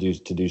hired to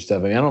do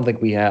stuff. I don't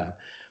think we have.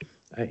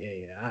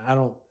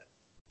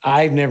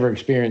 I've never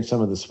experienced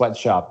some of the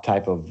sweatshop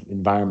type of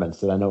environments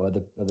that I know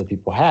other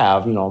people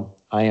have.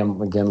 I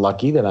am, again,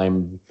 lucky that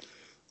I'm,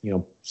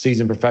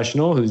 seasoned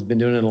professional who's been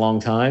doing it a long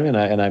time, and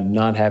I'm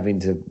not having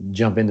to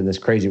jump into this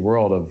crazy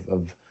world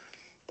of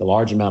the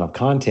large amount of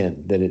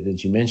content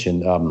that you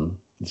mentioned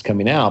that's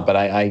coming out. But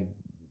I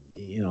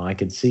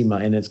could see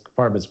and it's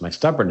part of it's my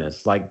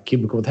stubbornness, like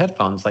cubicle with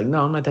headphones. Like,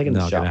 no, I'm not taking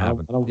this job. I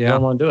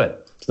don't want to do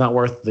it. It's not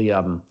worth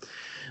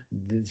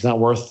it's not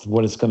worth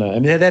what it's going to.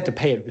 It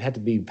had to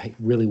be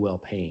really well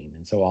paying,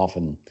 and so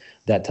often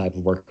that type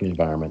of working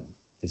environment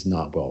is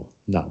not well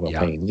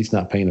paying. At least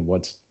not paying of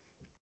what's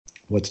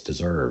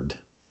deserved.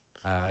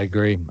 I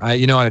agree.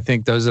 I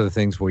think those are the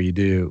things where you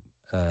do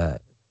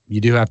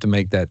have to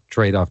make that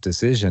trade-off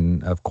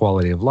decision of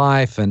quality of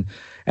life, and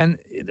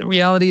the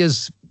reality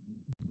is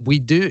we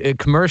do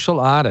commercial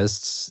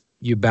artists.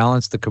 You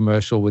balance the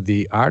commercial with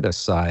the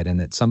artist side, and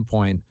at some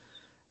point.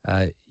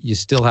 You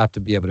still have to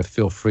be able to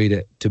feel free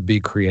to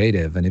be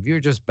creative. And if you're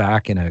just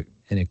back in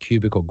a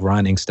cubicle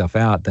grinding stuff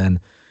out,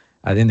 then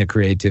I think the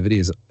creativity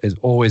is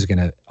always going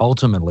to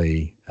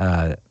ultimately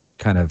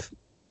kind of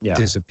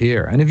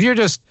disappear. And if you're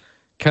just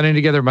cutting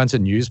together a bunch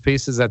of news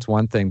pieces, that's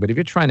one thing. But if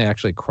you're trying to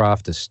actually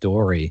craft a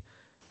story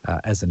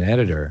as an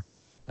editor,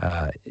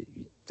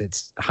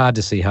 it's hard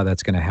to see how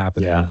that's going to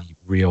happen in a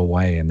real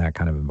way in that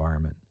kind of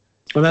environment.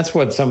 Well, that's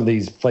what some of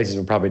these places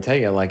will probably tell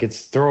you. Like,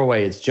 it's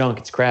throwaway, it's junk,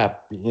 it's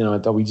crap.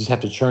 We just have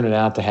to churn it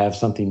out to have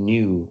something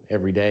new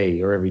every day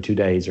or every 2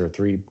 days or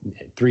three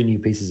new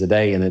pieces a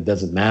day, and it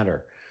doesn't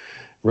matter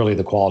really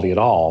the quality at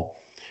all.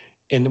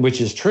 And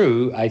which is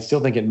true. I still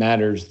think it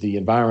matters the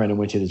environment in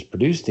which it is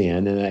produced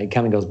in, and it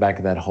kind of goes back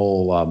to that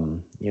whole,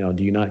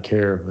 do you not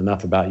care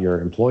enough about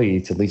your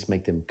employees to at least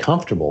make them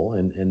comfortable?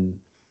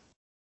 And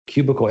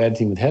cubicle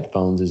editing with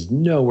headphones is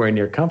nowhere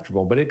near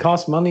comfortable, but it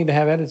costs money to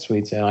have edit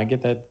suites, and I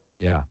get that.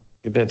 Yeah,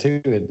 get that too.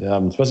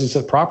 Especially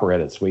some proper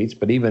edit suites.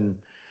 But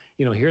even,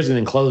 here's an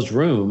enclosed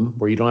room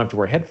where you don't have to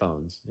wear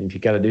headphones. And if you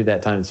got to do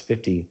that times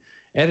 50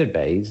 edit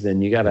bays,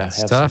 then you got to have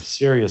some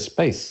serious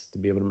space to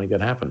be able to make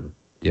that happen.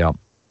 Yeah,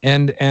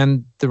 and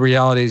the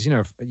reality is,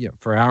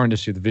 for our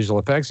industry, the visual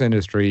effects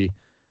industry,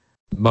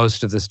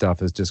 most of the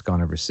stuff has just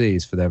gone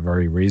overseas for that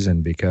very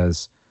reason,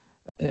 because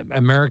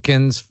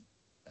Americans,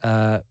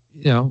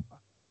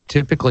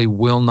 typically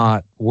will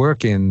not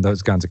work in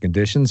those kinds of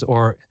conditions,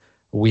 or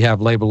we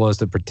have labor laws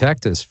that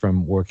protect us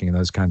from working in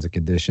those kinds of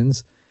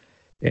conditions.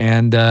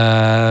 And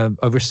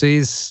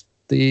overseas,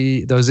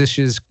 those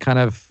issues kind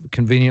of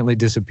conveniently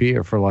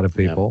disappear for a lot of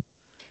people.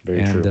 Yeah,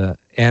 very true.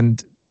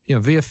 And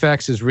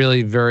VFX is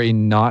really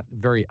not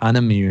very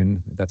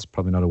unimmune. That's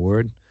probably not a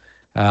word.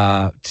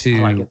 To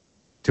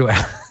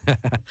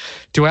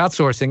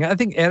outsourcing. I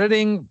think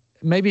editing,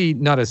 maybe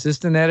not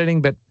assistant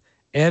editing, but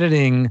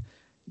editing,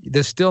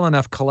 there's still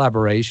enough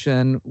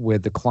collaboration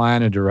with the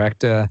client or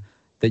director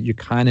that you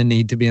kind of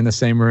need to be in the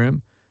same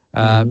room.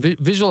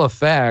 Visual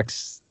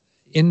effects,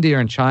 India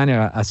and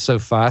China are so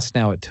fast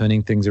now at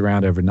turning things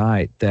around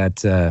overnight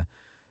that,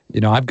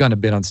 I've gone a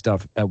bit on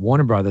stuff at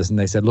Warner Brothers, and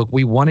they said, look,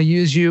 we want to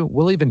use you.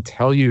 We'll even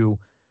tell you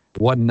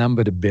what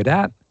number to bid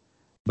at.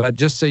 But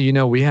just so you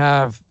know, we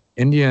have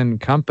Indian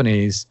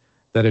companies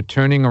that are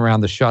turning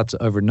around the shots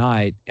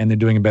overnight, and they're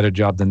doing a better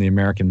job than the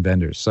American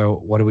vendors. So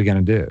what are we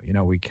going to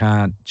do? We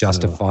can't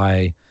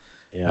justify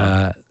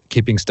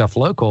keeping stuff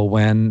local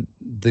when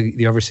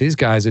the overseas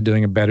guys are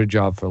doing a better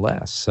job for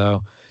less.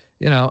 So,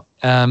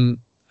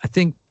 I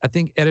think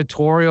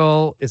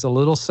editorial is a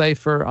little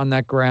safer on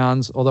that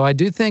grounds. Although I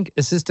do think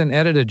assistant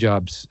editor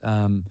jobs,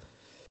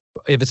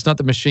 if it's not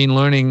the machine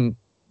learning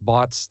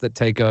bots that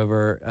take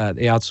over,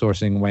 the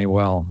outsourcing way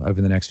well over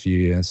the next few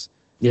years.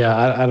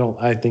 Yeah,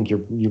 I think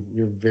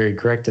you're very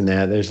correct in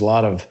that. There's a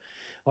lot of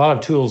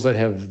tools that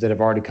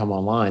have already come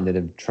online that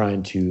have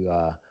trying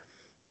to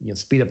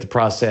speed up the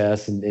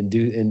process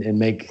and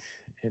make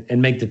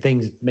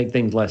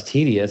things less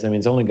tedious. I mean,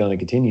 it's only going to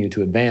continue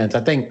to advance.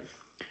 I think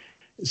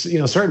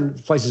certain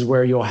places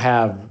where you'll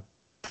have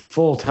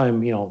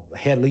full-time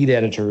head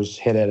editors,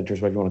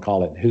 whatever you want to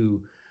call it,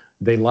 who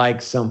they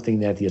like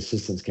something that the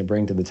assistants can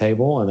bring to the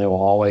table, and they will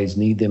always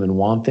need them and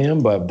want them.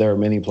 But there are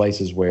many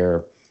places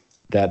where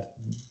that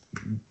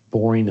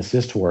boring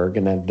assist work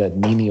and that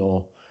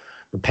menial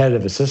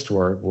repetitive assist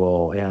work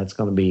it's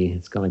going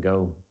to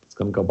go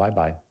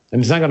bye-bye. I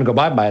mean, it's not going to go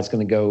bye-bye. It's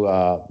going to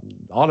go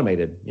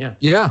automated. Yeah.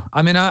 Yeah.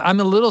 I mean, I'm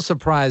a little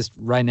surprised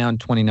right now in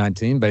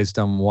 2019, based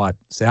on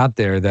what's out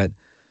there, that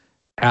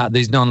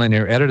these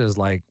nonlinear editors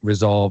like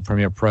Resolve,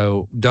 Premiere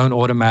Pro don't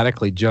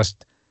automatically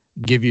just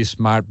give you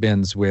smart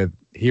bins with,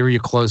 here are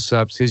your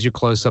close-ups, here's your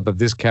close-up of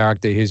this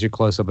character, here's your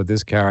close-up of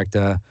this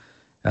character.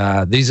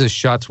 These are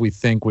shots we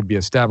think would be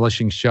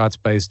establishing shots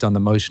based on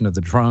the motion of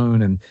the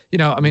drone. And,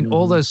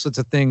 all those sorts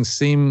of things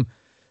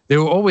they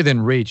were all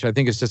within reach. I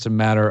think it's just a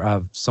matter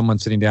of someone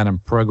sitting down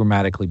and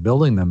programmatically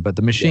building them. But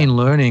the machine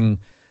learning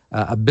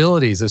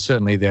abilities are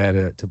certainly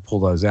there to pull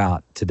those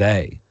out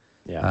today.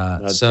 Yeah.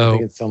 I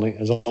think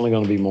there's only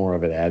going to be more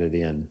of it added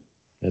in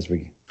as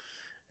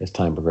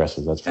time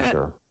progresses. That's for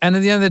sure. And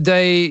at the end of the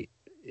day,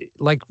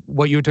 like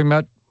what you were talking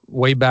about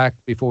way back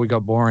before we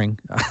got boring,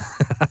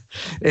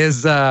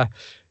 is the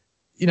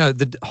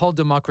whole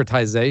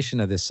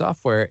democratization of this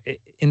software.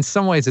 In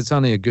some ways, it's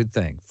only a good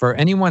thing for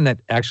anyone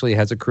that actually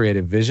has a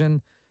creative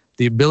vision.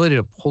 The ability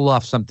to pull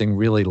off something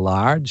really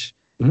large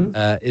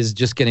is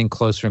just getting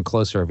closer and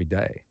closer every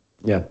day.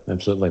 Yeah,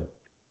 absolutely.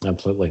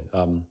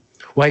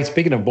 Well, hey,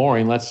 speaking of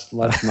boring, let's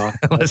wrap it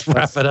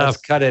up.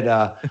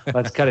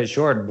 Let's cut it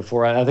short.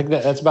 Before I think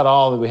that's about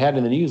all that we had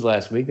in the news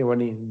last week. There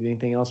wasn't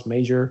anything else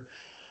major.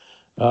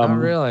 Not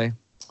really,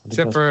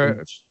 except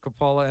for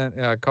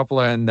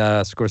Coppola and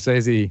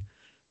Scorsese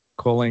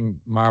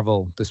calling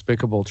Marvel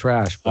despicable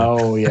trash. But.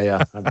 Oh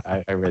yeah.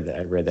 I read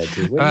that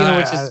too.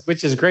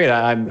 Which is great.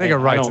 I think it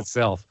writes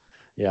itself.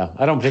 Yeah,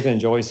 I don't particularly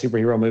enjoy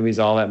superhero movies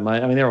all that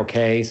much. I mean, they're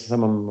okay.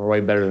 Some of them are way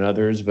better than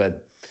others,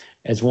 but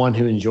as one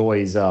who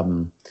enjoys,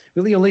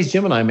 really, at least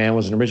Gemini Man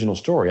was an original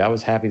story. I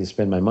was happy to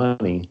spend my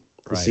money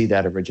to see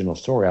that original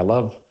story. I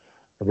love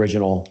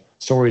original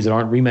stories that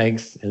aren't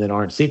remakes and that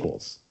aren't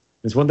sequels.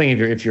 It's one thing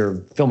if you're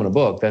filming a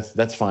book,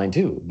 that's fine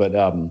too. But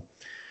I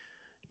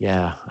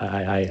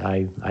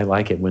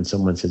like it when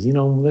someone says,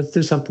 let's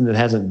do something that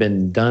hasn't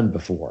been done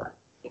before.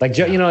 Like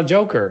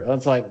Joker.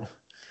 It's like,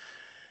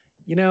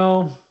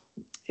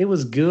 it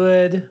was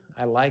good.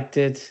 I liked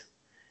it.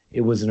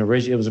 it was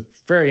it was a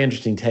very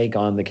interesting take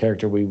on the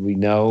character we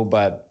know,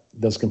 but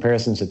those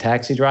comparisons to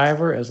Taxi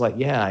Driver, it was like,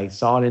 yeah, I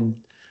saw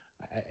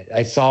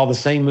the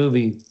same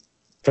movie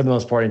for the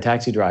most part in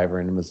Taxi Driver,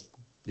 and it was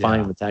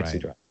fine with Taxi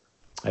Driver.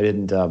 I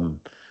didn't.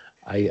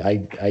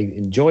 I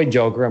enjoyed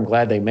Joker. I'm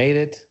glad they made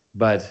it,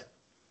 but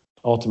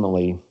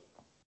ultimately,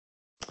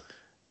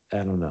 I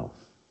don't know.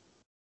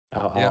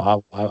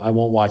 I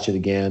won't watch it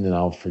again, and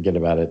I'll forget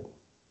about it.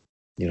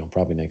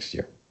 Probably next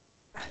year.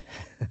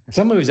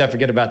 Some movies I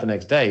forget about the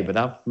next day, but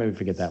I'll maybe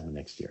forget that one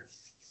next year.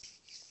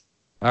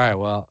 All right.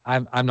 Well,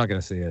 I'm not going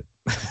to see it.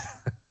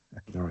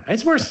 All right.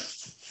 It's worth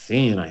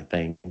seeing, I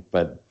think.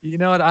 But you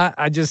know what?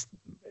 I just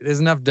there's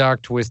enough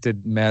dark,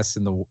 twisted mess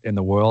in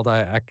the world.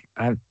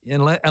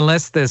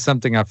 Unless there's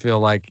something I feel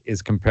like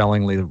is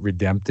compellingly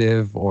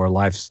redemptive or a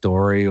life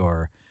story,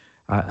 or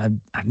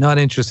I'm not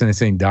interested in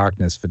seeing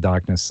darkness for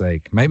darkness'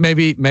 sake.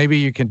 Maybe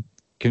you can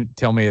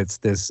tell me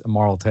there's a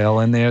moral tale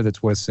in there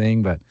that's worth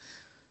seeing, but.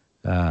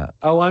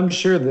 I'm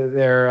sure that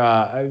there.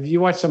 If you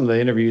watch some of the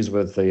interviews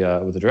with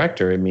the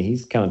director, I mean,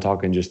 he's kind of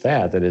talking just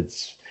that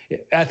it's.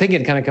 I think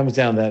it kind of comes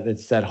down that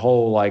it's that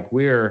whole like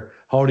we're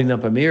holding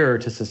up a mirror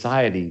to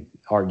society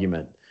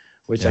argument,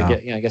 which I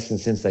guess in a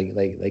sense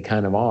they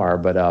kind of are.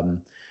 But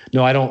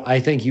no, I don't. I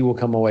think you will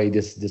come away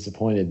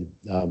disappointed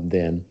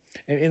then.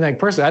 And like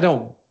personally, I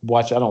don't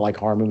like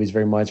horror movies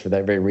very much for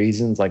that very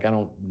reasons. Like I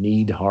don't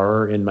need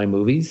horror in my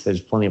movies.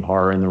 There's plenty of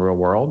horror in the real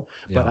world,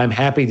 but I'm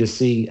happy to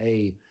see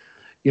a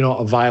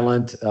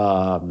violent,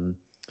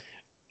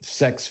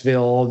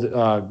 sex-filled,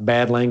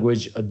 bad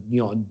language,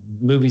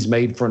 movies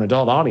made for an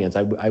adult audience.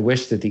 I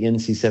wish that the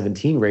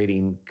NC-17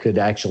 rating could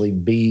actually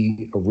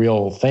be a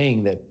real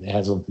thing that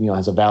has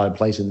a valid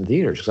place in the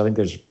theaters. Because I think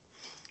there's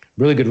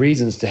really good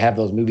reasons to have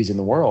those movies in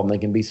the world, and they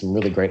can be some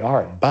really great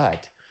art.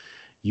 But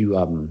if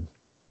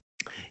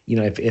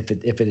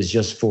it is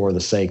just for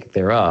the sake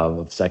thereof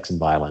of sex and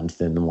violence,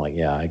 then I'm like,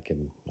 yeah, I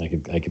could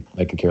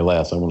care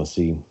less. I want to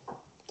see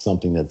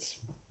something that's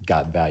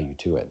got value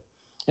to it.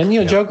 And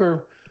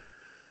Joker,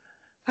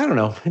 I don't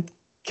know, it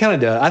kind of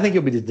does. I think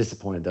you'll be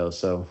disappointed though.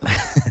 So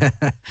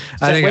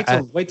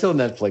wait till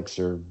Netflix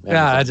or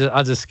Amazon.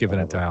 I'll just skip it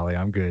entirely.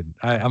 I'm good.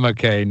 I'm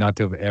okay not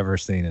to have ever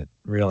seen it.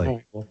 Really.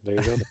 Right, well,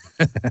 there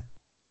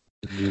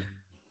you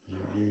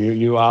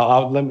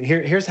go.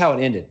 Here's how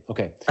it ended.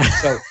 Okay,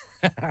 so.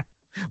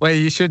 Well,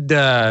 you should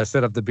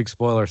set up the big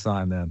spoiler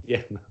sign then.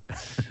 Yeah,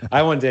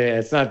 I want to.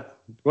 It's not.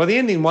 Well, the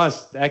ending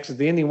was a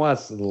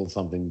little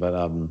something, but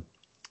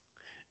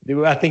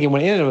I think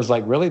when it ended, it was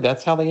like, really,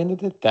 that's how they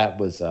ended it. That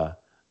was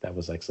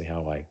actually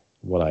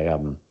what I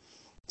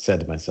said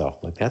to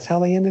myself, like, that's how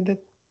they ended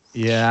it.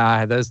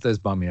 Yeah, those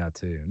bum me out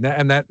too,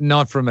 and that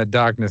not from a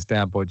darkness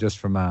standpoint, just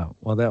from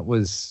that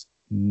was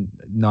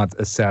not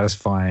a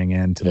satisfying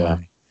end to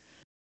my.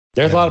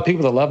 There's a lot of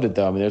people that loved it,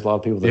 though. I mean, there's a lot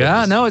of people that.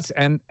 Yeah, no, it's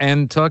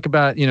and talk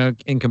about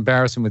in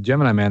comparison with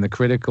Gemini Man, the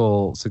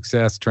critical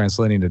success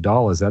translating to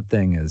dollars, that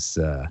thing is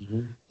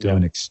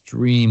doing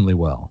extremely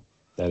well.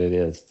 That it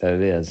is,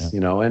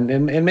 yeah.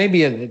 And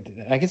maybe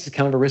I guess it's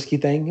kind of a risky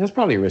thing. It's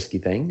probably a risky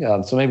thing.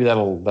 So maybe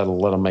that'll let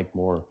them make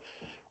more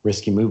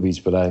risky movies.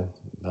 But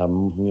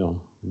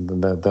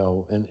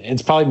they'll and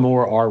it's probably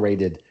more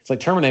R-rated. It's like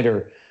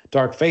Terminator: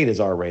 Dark Fate is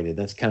R-rated.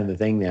 That's kind of the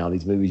thing now.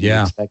 These movies you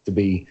expect to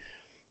be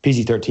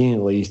PG-13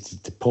 at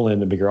least to pull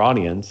in a bigger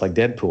audience, like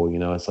Deadpool.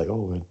 It's like,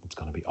 oh, it's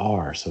going to be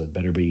R, so it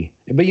better be.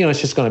 But it's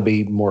just going to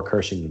be more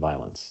cursing and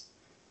violence.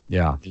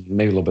 Yeah,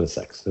 maybe a little bit of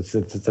sex. That's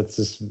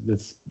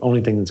the only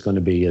thing that's going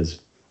to be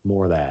is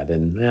more of that.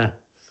 And I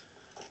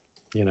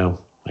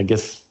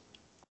guess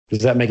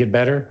does that make it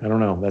better? I don't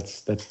know.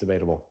 That's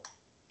debatable.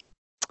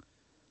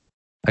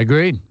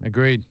 Agreed.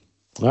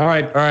 All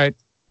right.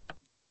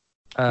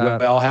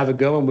 Well, have a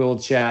go, and we'll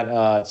chat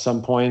at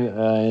some point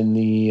in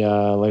the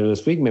later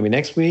this week, maybe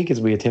next week, as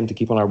we attempt to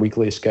keep on our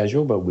weekly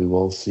schedule. But we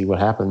will see what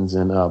happens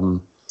in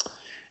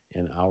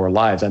our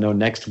lives. I know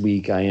next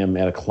week I am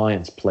at a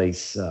client's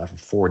place for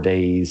 4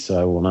 days,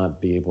 so I will not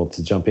be able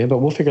to jump in. But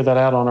we'll figure that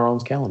out on our own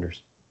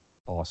calendars.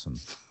 Awesome.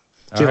 See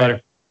you later.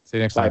 See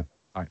you next Bye. time.